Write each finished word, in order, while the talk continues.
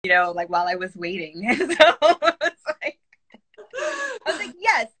like while I was waiting. So it's like, I was like,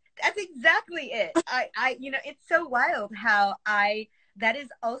 yes, that's exactly it. It's so wild how that is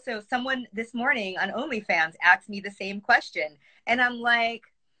also someone this morning on OnlyFans asked me the same question. And I'm like,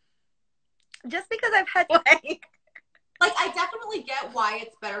 just because I've had like, I definitely get why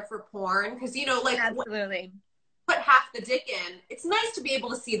it's better for porn. Cause like absolutely. put half the dick in, it's nice to be able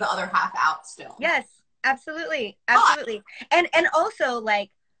to see the other half out still. Yes, absolutely. But Absolutely. And also like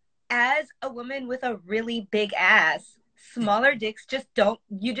as a woman with a really big ass, smaller dicks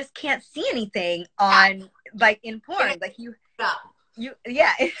you just can't see anything yeah, on like in porn. Like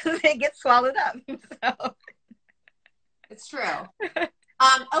yeah, it gets swallowed up. So it's true.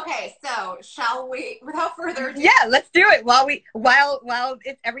 Okay, so shall we, without further ado, yeah, let's do it while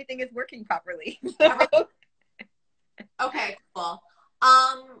everything is working properly. okay, cool.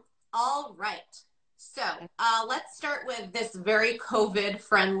 All right. So, let's start with this very COVID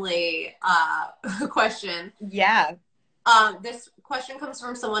friendly question. Yeah. This question comes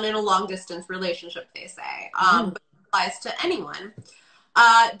from someone in a long distance relationship, they say, but it applies to anyone.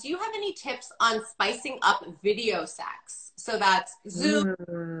 Do you have any tips on spicing up video sex? So that's Zoom,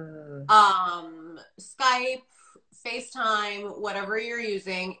 Ooh. Skype, FaceTime, whatever you're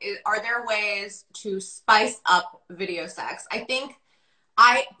using. Are there ways to spice up video sex? I think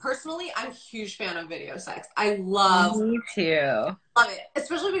I'm a huge fan of video sex. Me too. Love it,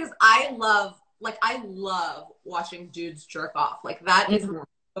 especially because I love watching dudes jerk off. Like that is my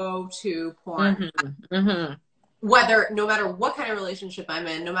go-to porn. Whether no matter what kind of relationship I'm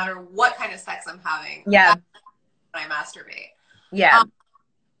in, no matter what kind of sex I'm having, Yeah. that's when I masturbate. Yeah.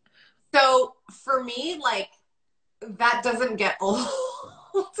 So for me, like that doesn't get old.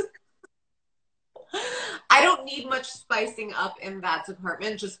 I don't need much spicing up in that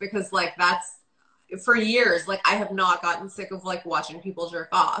department just because like that's for years, like I have not gotten sick of like watching people jerk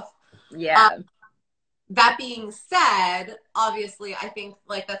off. Yeah. That being said, obviously I think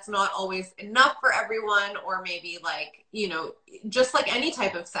like that's not always enough for everyone, or maybe like, just like any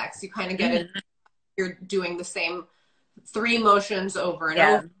type of sex, you kind of get it, you're doing the same three motions over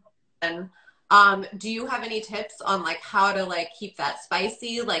and over. And do you have any tips on like how to like keep that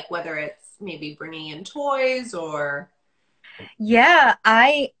spicy, like whether it's maybe bringing in toys or Yeah,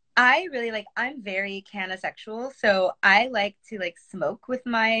 I really like I'm very canosexual, so I like to like smoke with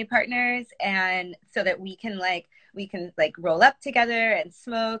my partners and so that we can roll up together and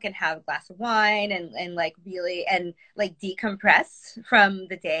smoke and have a glass of wine and like really and like decompress from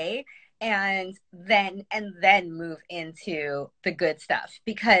the day and then move into the good stuff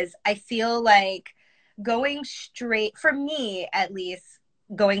because I feel like going straight for me at least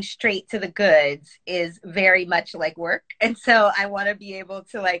going straight to the goods is very much like work. And so I want to be able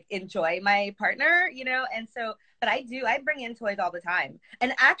to like enjoy my partner. And so, but I bring in toys all the time.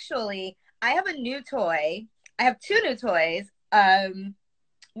 And actually, I have a new toy. I have two new toys.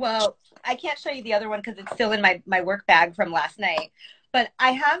 Well, I can't show you the other one because it's still in my work bag from last night. But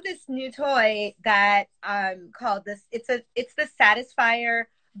I have this new toy that called this. It's the Satisfier,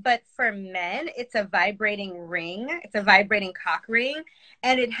 but for men, it's a vibrating ring. It's a vibrating cock ring,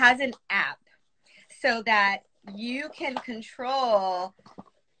 and it has an app so that you can control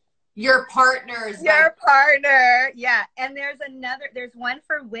your partner's partner. Yeah. And there's one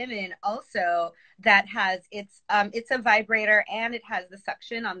for women also that has it's a vibrator and it has the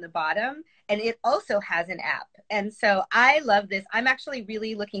suction on the bottom and it also has an app. And so I love this. I'm actually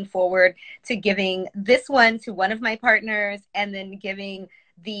really looking forward to giving this one to one of my partners and then giving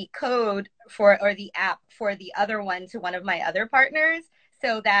the code or the app for the other one to one of my other partners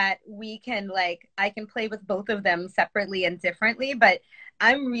so that I can play with both of them separately and differently, but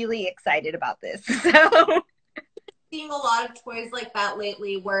I'm really excited about this. So seeing a lot of toys like that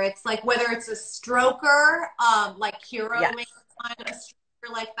lately where it's like whether it's a stroker, like Hero makes one, a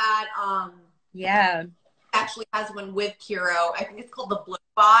stroker like that. Yeah. Actually has one with Kiro. I think it's called the Blow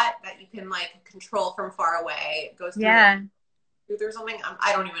Bot that you can like control from far away. It goes through something.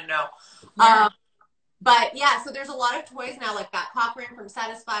 I don't even know. Yeah. But yeah, so there's a lot of toys now like that cock ring from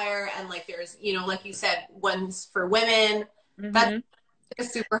Satisfier, and like there's like you said, ones for women. That's a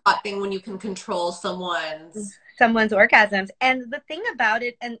super hot thing when you can control someone's orgasms. And the thing about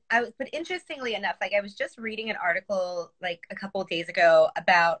it, but interestingly enough, like I was just reading an article like a couple of days ago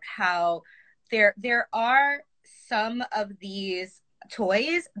about how there are some of these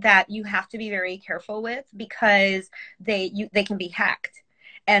toys that you have to be very careful with because they can be hacked.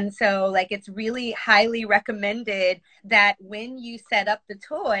 And so like it's really highly recommended that when you set up the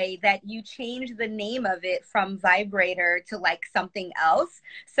toy that you change the name of it from vibrator to like something else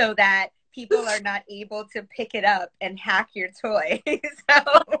so that people are not able to pick it up and hack your toy.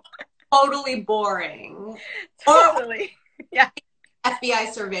 So Totally boring. totally. Yeah.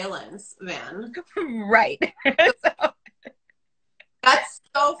 FBI surveillance van. Right. So, That's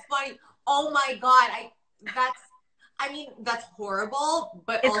so funny. Oh my God. I mean, that's horrible,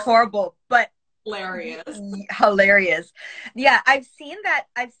 but it's also horrible, but hilarious. hilarious. Yeah, I've seen that.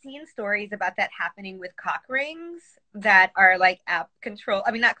 I've seen stories about that happening with cock rings that are like app control.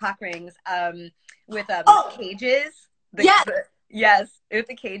 I mean, not cock rings, with Oh, cages. yes. Yes, with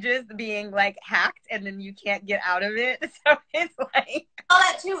the cages being like hacked and then you can't get out of it. So it's like I saw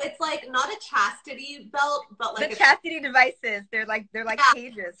that too. It's like not a chastity belt, but the like a chastity devices. They're like yeah.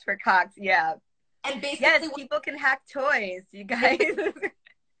 cages for cocks. Yeah. And Yes, basically, people can hack toys, you guys.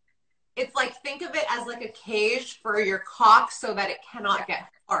 it's like think of it as like a cage for your cock so that it cannot Yeah. get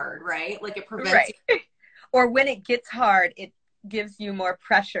hard, right? Like it prevents Right. you. Or when it gets hard, it gives you more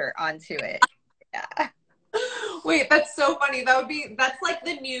pressure onto it. Yeah. Wait, that's so funny. That's like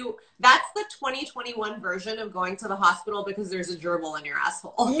that's the 2021 version of going to the hospital because there's a gerbil in your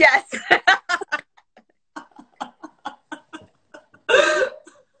asshole. Yes.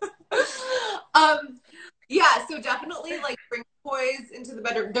 Yeah, so definitely like bring toys into the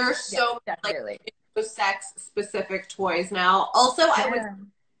bedroom. There are Yes, so many definitely. like sex specific toys now. Also, Yeah.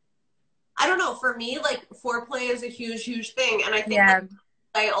 I don't know, for me, like foreplay is a huge, huge thing. And I think like Yeah.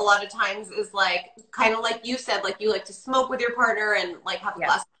 play a lot of times is like kind of like you said, like you like to smoke with your partner and like have a Yeah.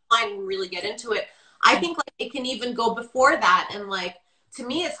 glass of wine and really get into it. I think like it can even go before that. And like to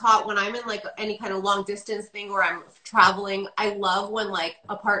me it's hot when I'm in like any kind of long distance thing or I'm traveling. I love when like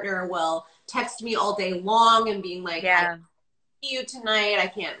a partner will text me all day long and being like, I Yeah. see you tonight. I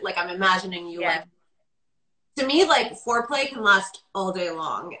can't like I'm imagining you Yeah. like to me like foreplay can last all day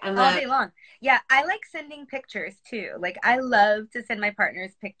long. And All then day long. Yeah, I like sending pictures too. Like I love to send my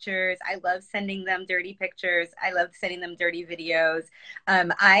partners pictures. I love sending them dirty pictures. I love sending them dirty videos.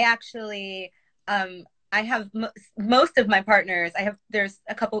 I actually I have most of my partners. There's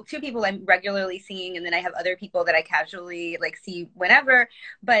two people I'm regularly seeing, and then I have other people that I casually like see whenever.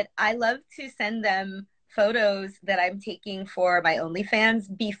 But I love to send them photos that I'm taking for my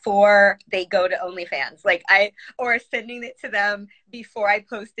OnlyFans before they go to OnlyFans. Or sending it to them before I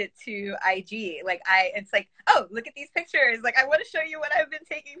post it to IG. It's like, oh, look at these pictures. Like, I want to show you what I've been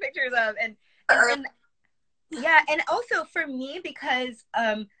taking pictures of. And yeah, and also for me, because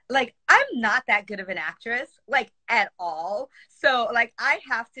like I'm not that good of an actress, like at all. So like I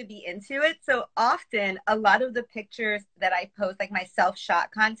have to be into it. So often a lot of the pictures that I post, like my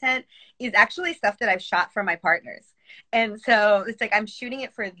self-shot content, is actually stuff that I've shot for my partners. And so it's like I'm shooting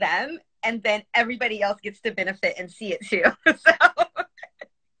it for them and then everybody else gets to benefit and see it too. So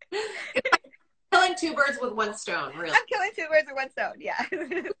killing two birds with one stone, really. I'm killing two birds with one stone. Yeah.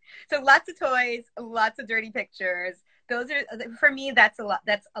 So lots of toys, lots of dirty pictures. Those are for me. That's a lot.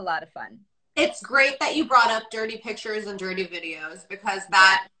 That's a lot of fun. It's great that you brought up dirty pictures and dirty videos because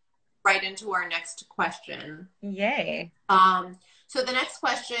that right into our next question. Yay. So the next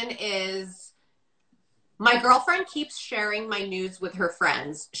question is, my girlfriend keeps sharing my nudes with her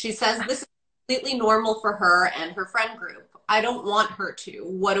friends. She says this is completely normal for her and her friend group. I don't want her to.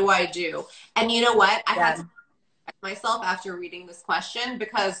 What do I do? And you know what? I had to check myself after reading this question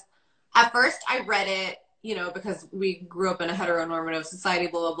because at first I read it, you know, because we grew up in a heteronormative society,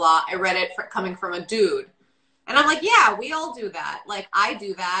 blah, blah, blah. I read it coming from a dude. And I'm like, yeah, we all do that. Like, I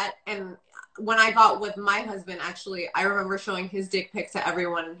do that. And when I got with my husband, actually, I remember showing his dick pic to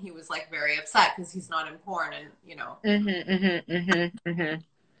everyone, and he was like very upset because he's not in porn, and you know.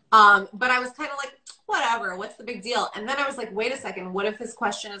 But I was kind of like, whatever, what's the big deal? And then I was like, wait a second, what if his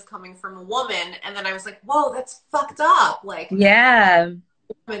question is coming from a woman? And then I was like, whoa, that's fucked up. Like, yeah.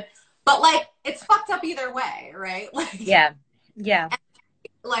 But like, it's fucked up either way, right? Like, yeah.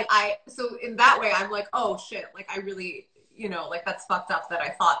 Like so in that way, I'm like, oh shit, like I really, you know, like that's fucked up that I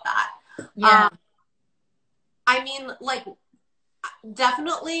thought that. Yeah. I mean, like,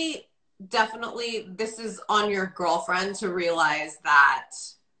 definitely, this is on your girlfriend to realize that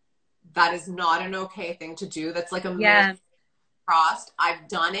that is not an okay thing to do. That's like a myth crossed. I've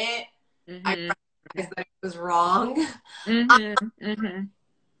done it. I recognize that it was wrong.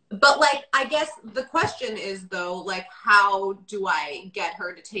 But like, I guess the question is though, like, how do I get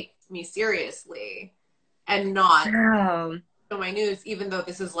her to take me seriously and not show my news, even though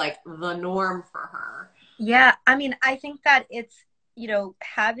this is like the norm for her? Yeah. I mean, I think that it's, you know,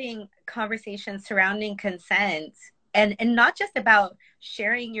 having conversations surrounding consent and not just about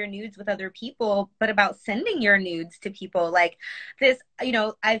sharing your nudes with other people, but about sending your nudes to people like this, you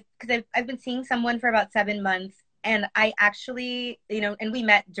know, because I've been seeing someone for about 7 months. And I actually, and we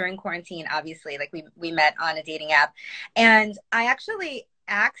met during quarantine, obviously, like we met on a dating app. And I actually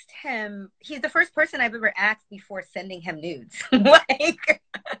asked him, he's the first person I've ever asked before sending him nudes. Like,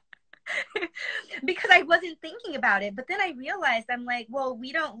 because I wasn't thinking about it. But then I realized, I'm like, well,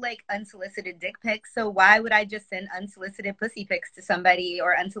 we don't like unsolicited dick pics. So why would I just send unsolicited pussy pics to somebody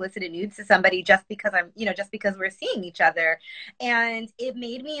or unsolicited nudes to somebody just because just because we're seeing each other? And it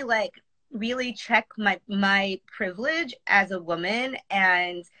made me like really check my privilege as a woman,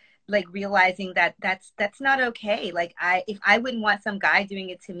 and like realizing that that's not okay. Like, if I wouldn't want some guy doing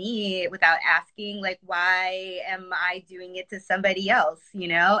it to me without asking, like, why am I doing it to somebody else,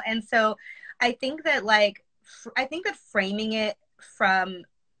 And so I think that I think that framing it from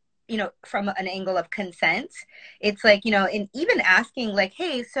from an angle of consent, it's like, and even asking like,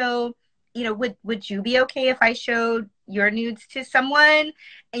 hey, so, would you be okay if I showed your nudes to someone,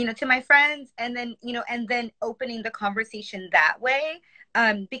 to my friends, and then, and then opening the conversation that way,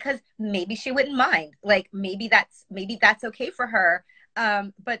 because maybe she wouldn't mind, like maybe that's okay for her,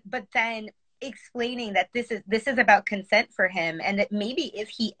 but then explaining that this is about consent for him, and that maybe if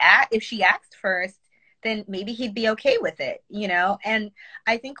she asked first, then maybe he'd be okay with it, and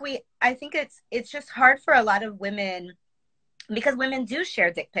I think it's just hard for a lot of women, because women do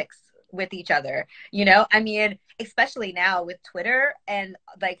share dick pics with each other, I mean, especially now with Twitter, and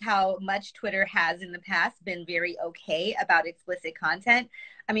like how much Twitter has in the past been very okay about explicit content.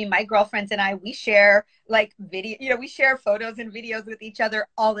 I mean, my girlfriends and I, we share like video, we share photos and videos with each other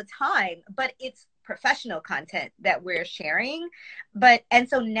all the time, but it's professional content that we're sharing. And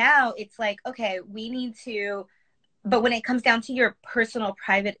so now it's like, okay, we need to, but when it comes down to your personal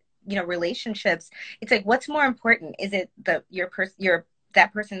private, relationships, it's like, what's more important? Is it your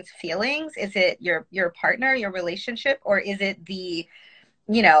that person's feelings? Is it your partner, your relationship, or is it the,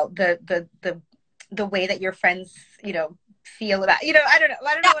 the way that your friends, feel about, I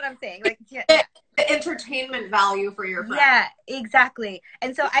don't know what I'm saying, like, yeah, yeah. The entertainment value for your friend. Yeah, exactly.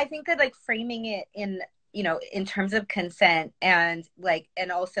 And so I think that like framing it in, in terms of consent, and like,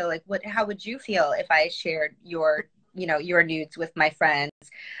 and also like, how would you feel if I shared your nudes with my friends,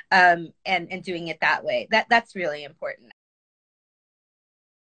 and doing it that way, that's really important.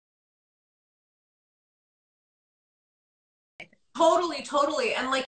 Totally, totally. And like,